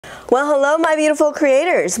Well, hello my beautiful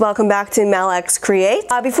creators. Welcome back to Mel X Create.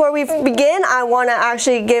 Before we begin, I want to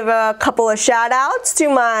actually give a couple of shout outs to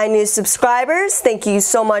my new subscribers. Thank you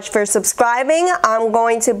so much for subscribing. I'm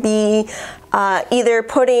going to be either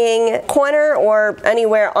putting corner or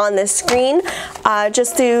anywhere on the screen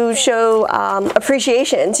just to show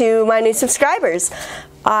appreciation to my new subscribers.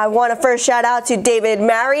 I want to first shout out to David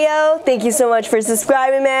Mario. Thank you so much for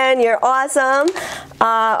subscribing, man. You're awesome.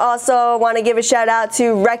 Also want to give a shout out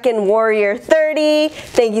to Wreckin' Warrior 30.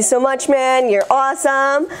 Thank you so much, man. You're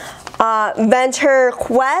awesome. Venture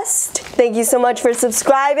Quest. Thank you so much for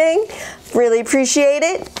subscribing. Really appreciate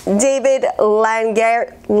it. David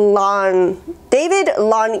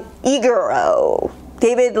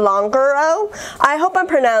Longero. I hope I'm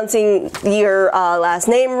pronouncing your last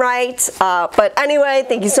name right. But anyway,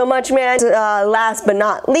 thank you so much, man. Last but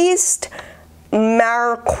not least,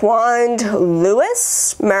 Marquand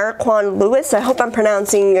Lewis. I hope I'm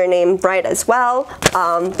pronouncing your name right as well.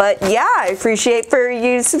 But yeah, I appreciate for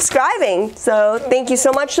you subscribing. So thank you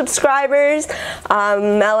so much, subscribers.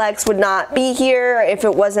 Mel X would not be here if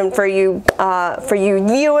it wasn't for you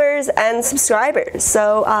viewers and subscribers.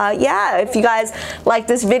 So yeah, if you guys like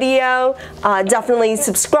this video, definitely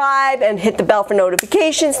subscribe and hit the bell for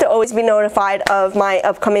notifications to always be notified of my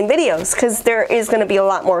upcoming videos, because there is going to be a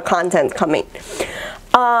lot more content coming.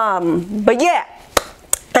 But yeah,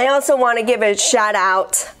 I also want to give a shout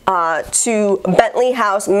out to Bentley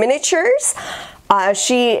House Miniatures.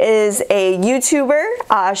 She is a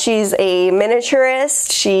YouTuber. She's a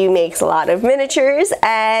miniaturist. She makes a lot of miniatures,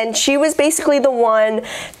 and she was basically the one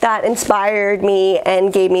that inspired me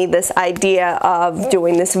and gave me this idea of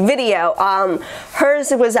doing this video.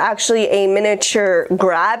 Hers was actually a miniature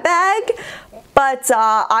grab bag. But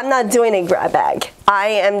I'm not doing a grab bag. I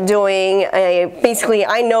am doing basically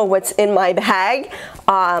I know what's in my bag.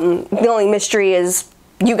 The only mystery is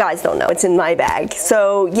you guys don't know it's in my bag.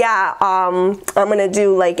 So yeah, I'm gonna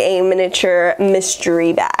do like a miniature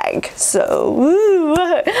mystery bag. So woo,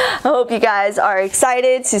 I hope you guys are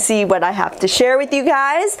excited to see what I have to share with you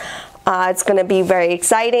guys. It's going to be very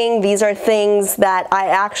exciting. These are things that I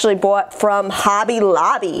actually bought from Hobby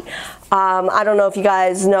Lobby. I don't know if you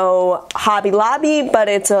guys know Hobby Lobby, but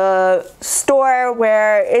it's a store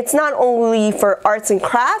where it's not only for arts and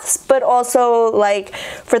crafts, but also like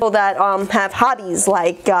for people that have hobbies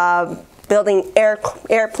like building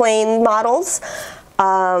airplane models,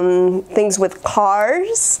 things with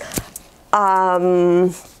cars,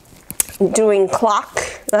 doing clock.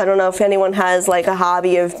 I don't know if anyone has like a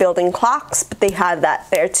hobby of building clocks, but they have that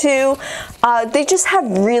there too. They just have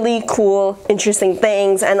really cool, interesting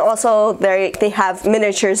things, and also they have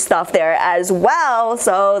miniature stuff there as well.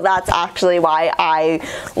 So that's actually why I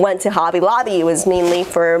went to Hobby Lobby. It was mainly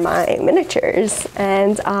for my miniatures.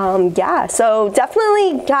 And yeah, so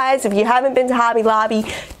definitely guys, if you haven't been to Hobby Lobby,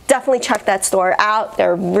 definitely check that store out.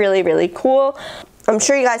 They're really, really cool. I'm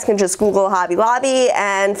sure you guys can just Google Hobby Lobby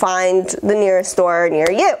and find the nearest store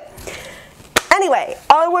near you. Anyway,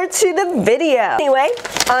 onward to the video. Anyway,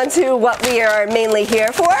 on to what we are mainly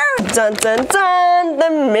here for. Dun dun dun,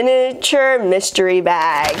 the miniature mystery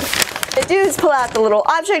bag. What I do is pull out the little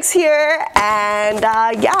objects here and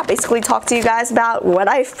yeah, basically talk to you guys about what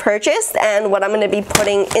I've purchased and what I'm going to be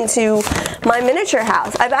putting into my miniature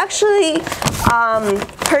house. I've actually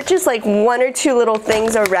purchased like one or two little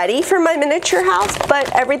things already for my miniature house,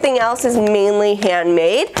 but everything else is mainly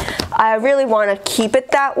handmade. I really want to keep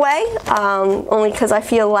it that way, only because I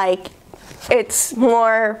feel like it's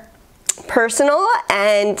more personal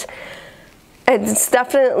and it's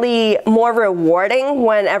definitely more rewarding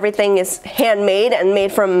when everything is handmade and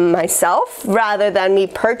made from myself rather than me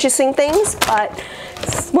purchasing things. But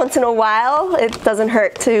once in a while, it doesn't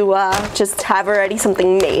hurt to just have already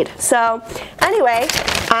something made. So anyway,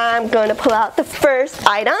 I'm going to pull out the first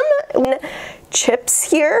item. Chips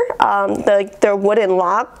here, they're wooden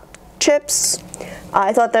log chips.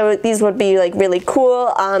 I thought that these would be like really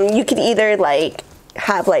cool. You could either like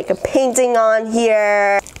have like a painting on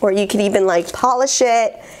here, or you could even like polish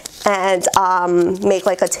it and make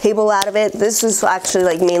like a table out of it. This is actually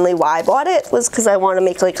like mainly why I bought it, was because I want to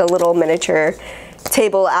make like a little miniature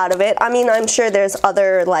table out of it. I mean, I'm sure there's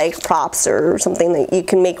other like props or something that you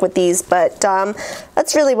can make with these, but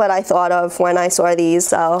that's really what I thought of when I saw these.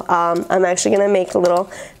 So I'm actually gonna make a little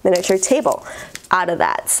miniature table out of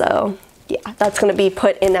that. So yeah, that's gonna be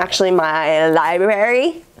put in actually my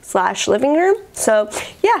library / living room. So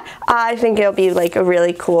yeah, I think it'll be like a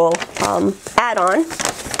really cool add-on.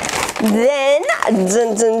 Then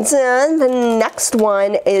dun, dun, dun, the next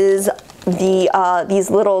one is these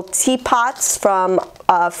little teapots from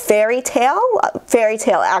Fairy Tale. Fairy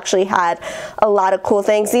Tale actually had a lot of cool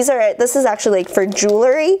things. This is actually like for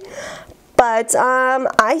jewelry. But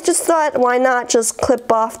I just thought, why not just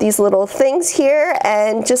clip off these little things here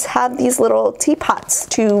and just have these little teapots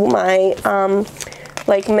to my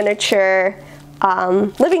like miniature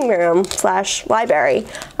living room / library.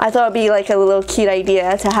 I thought it'd be like a little cute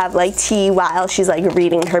idea to have like tea while she's like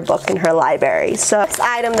reading her book in her library. So this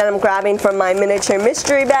item that I'm grabbing from my miniature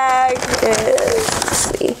mystery bag is,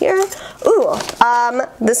 let's see here. Ooh,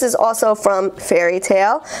 this is also from Fairy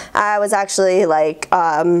Tale. I was actually like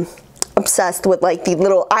obsessed with like the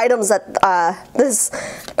little items that this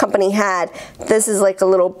company had. This is like a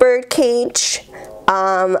little bird cage.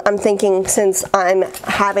 I'm thinking, since I'm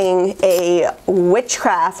having a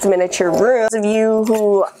witchcraft miniature room, those of you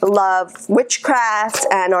who love witchcraft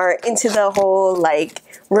and are into the whole like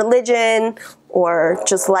religion or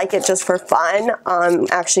just like it just for fun, I'm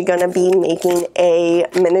actually going to be making a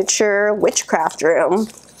miniature witchcraft room,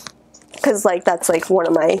 because like that's like one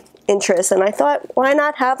of my interests, and I thought, why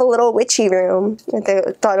not have a little witchy room? I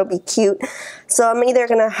thought it would be cute. So I'm either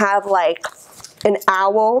going to have like an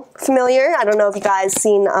owl familiar. I don't know if you guys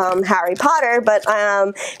seen Harry Potter, but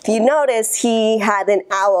if you notice, he had an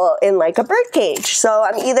owl in like a bird cage. So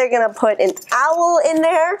I'm either gonna put an owl in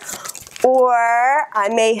there, or I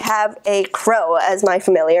may have a crow as my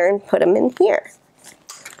familiar and put him in here.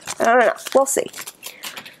 I don't know, we'll see.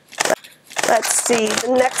 Let's see,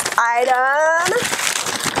 the next item.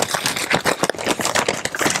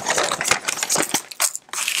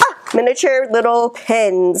 Miniature little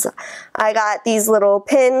pins. I got these little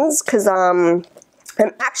pins because I'm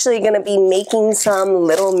actually going to be making some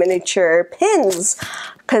little miniature pins,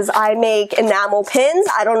 because I make enamel pins.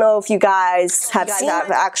 I don't know if you guys have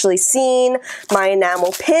actually seen my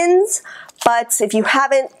enamel pins, but if you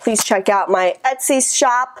haven't, please check out my Etsy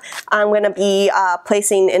shop. I'm going to be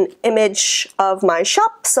placing an image of my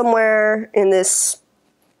shop somewhere in this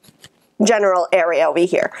general area over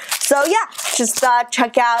here. So yeah, just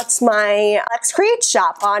check out my Alex Create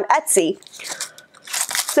shop on Etsy.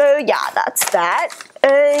 So yeah, that's that.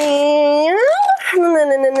 And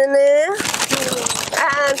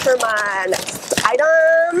for my next item,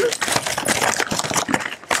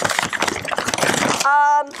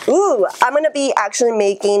 I'm gonna be actually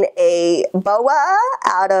making a boa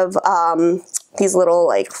out of these little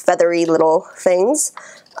like feathery little things.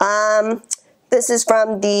 This is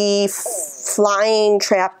from the Flying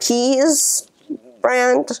Trapeze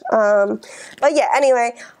brand. But yeah,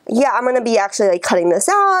 anyway, yeah, I'm gonna be actually like cutting this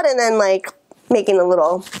out and then like making a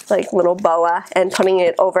little boa and putting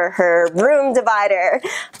it over her room divider.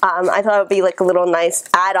 I thought it would be like a little nice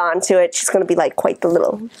add-on to it. She's gonna be like quite the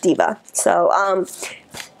little diva. So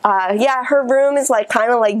yeah, her room is like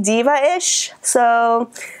kind of like diva-ish. So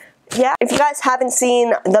yeah, if you guys haven't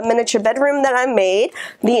seen the miniature bedroom that I made,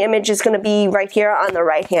 the image is going to be right here on the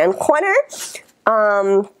right hand corner.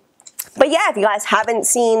 But yeah, if you guys haven't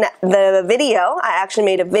seen the video, I actually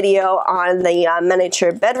made a video on the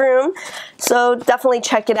miniature bedroom, so definitely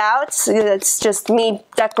check it out. It's just me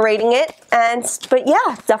decorating it, but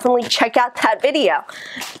yeah, definitely check out that video.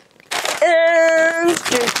 And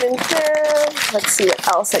let's see what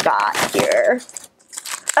else I got here.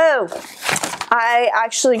 Oh, I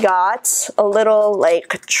actually got a little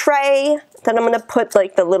like tray that I'm gonna put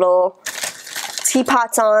like the little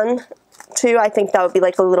teapots on too. I think that would be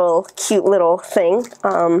like a little cute little thing.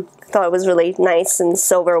 Thought it was really nice and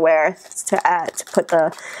silverware to put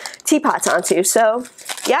the teapots onto. So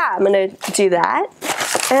yeah, I'm gonna do that.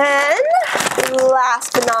 And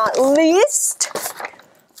last but not least,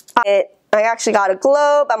 I actually got a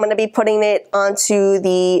globe. I'm going to be putting it onto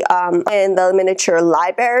the in the miniature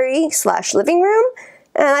library / living room,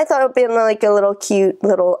 and I thought it would be like a little cute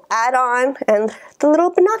little add-on, and the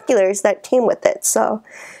little binoculars that came with it. So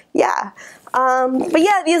yeah, but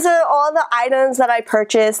yeah, these are all the items that I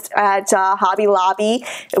purchased at Hobby Lobby.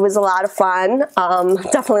 It was a lot of fun.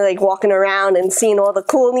 Definitely like walking around and seeing all the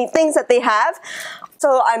cool neat things that they have.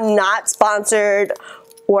 So I'm not sponsored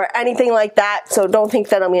or anything like that, so don't think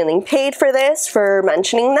that I'm getting paid for this, for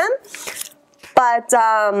mentioning them. But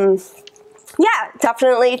yeah,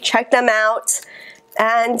 definitely check them out.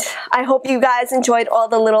 And I hope you guys enjoyed all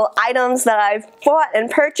the little items that I've bought and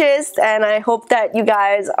purchased, and I hope that you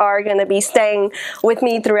guys are going to be staying with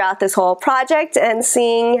me throughout this whole project and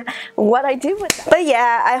seeing what I do with them. But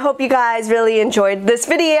yeah, I hope you guys really enjoyed this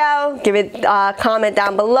video. Give it a comment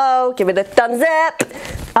down below, give it a thumbs up.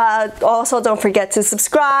 Also, don't forget to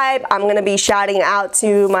subscribe. I'm going to be shouting out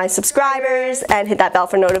to my subscribers, and hit that bell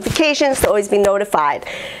for notifications to always be notified.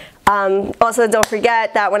 Also, don't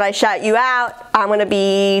forget that when I shout you out, I'm going to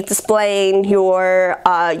be displaying your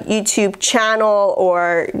YouTube channel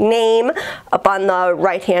or name up on the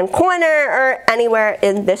right-hand corner or anywhere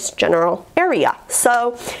in this general area.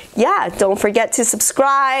 So yeah, don't forget to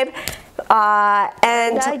subscribe. Yeah,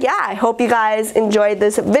 I hope you guys enjoyed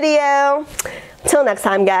this video. Till next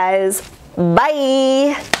time, guys.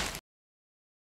 Bye.